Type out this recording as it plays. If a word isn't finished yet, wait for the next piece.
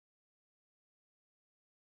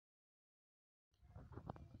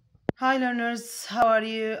Hi learners, how are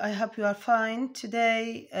you? I hope you are fine.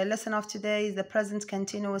 Today, lesson of today is the present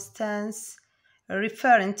continuous tense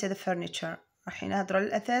referring to the furniture. راح نهضر على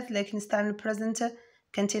الأثاث لكن نستعمل present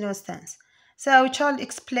continuous tense. So we shall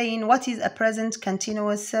explain what is a present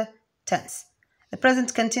continuous tense. The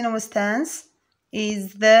present continuous tense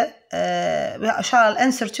is the we shall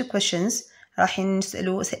answer two questions. راح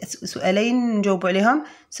نسألوا سؤالين نجاوب عليهم.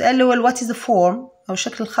 السؤال الأول what is the form أو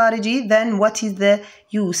الشكل الخارجي, then what is the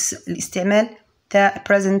use الاستعمال تاع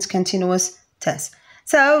present continuous tense.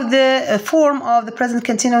 So the form of the present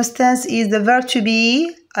continuous tense is the verb to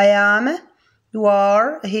be, I am, you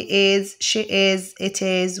are, he is, she is, it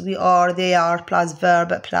is, we are, they are, plus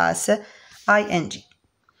verb plus ing.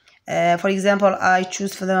 For example, I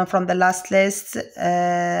choose from the last list,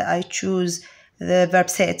 I choose the verb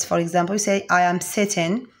sit. For example, you say I am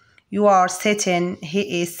sitting, you are sitting,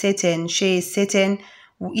 he is sitting, she is sitting,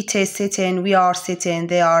 it is sitting, we are sitting,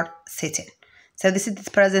 they are sitting. So this is the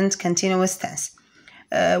present continuous tense.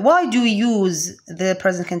 Why do we use the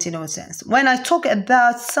present continuous tense? When I talk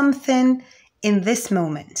about something in this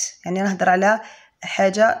moment, يعني نهضر على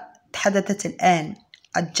حاجة تحدثت الآن,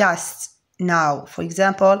 just now. For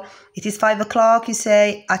example, it is 5 o'clock, you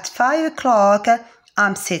say at 5 o'clock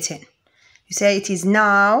I'm sitting. You say it is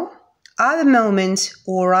now, at the moment,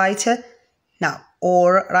 or right now,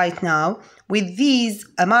 or right now. With these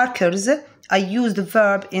markers, I use the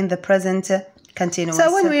verb in the present continuous.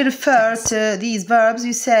 So when we refer to these verbs,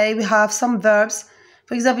 you say we have some verbs.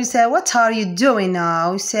 For example, you say, what are you doing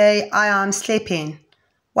now? You say, I am sleeping.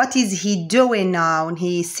 What is he doing now?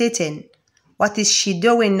 He is sitting. What is she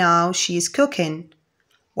doing now? She is cooking.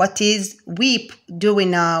 What is we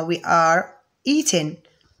doing now? We are eating.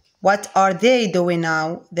 What are they doing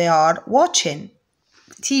now? They are watching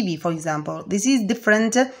TV, for example. This is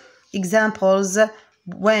different examples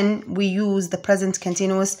when we use the present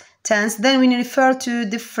continuous tense. Then we refer to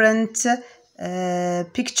different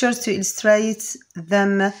pictures to illustrate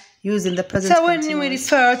them using the present continuous. So when we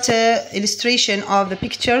refer to illustration of the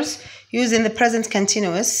pictures using the present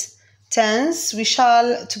continuous tense, we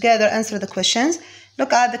shall together answer the questions.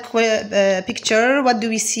 Look at the picture. What do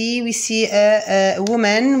we see? We see a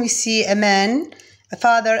woman, we see a man, a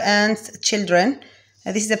father and children.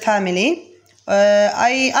 This is a family.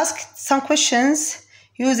 I asked some questions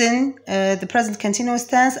using the present continuous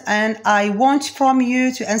tense and I want from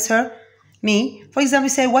you to answer me. For example,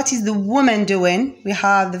 say, what is the woman doing? We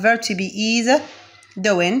have the verb to be is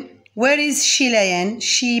doing. Where is she laying?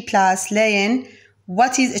 She plus laying.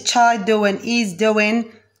 What is a child doing? Is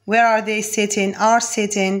doing. Where are they sitting? Are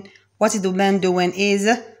sitting. What is the man doing? Is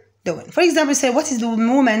doing. For example, say, what is the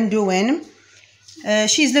woman doing?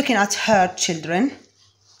 She is looking at her children.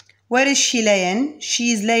 Where is she laying?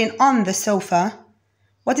 She is laying on the sofa.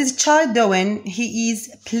 What is the child doing? He is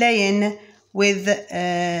playing with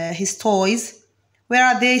his toys. Where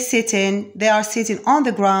are they sitting? They are sitting on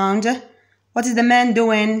the ground. What is the man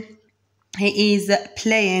doing? He is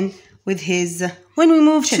playing with his. When we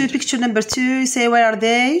move to picture number 2, you say, where are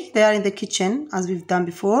they? They are in the kitchen, as we've done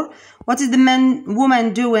before. What is the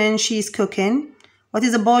woman doing? She is cooking. What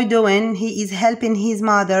is the boy doing? He is helping his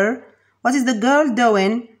mother. What is the girl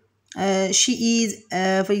doing? She is,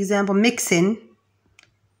 for example, mixing.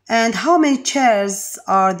 And how many chairs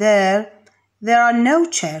are there? There are no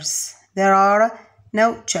chairs. There are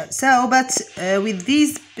no chairs. So, but with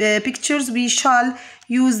these pictures, we shall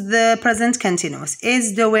use the present continuous.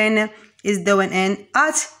 Is doing in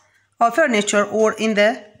at or furniture or in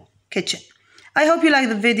the kitchen. I hope you like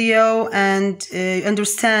the video and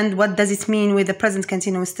understand what does it mean with the present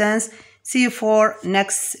continuous tense. See you for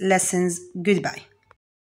next lessons. Goodbye.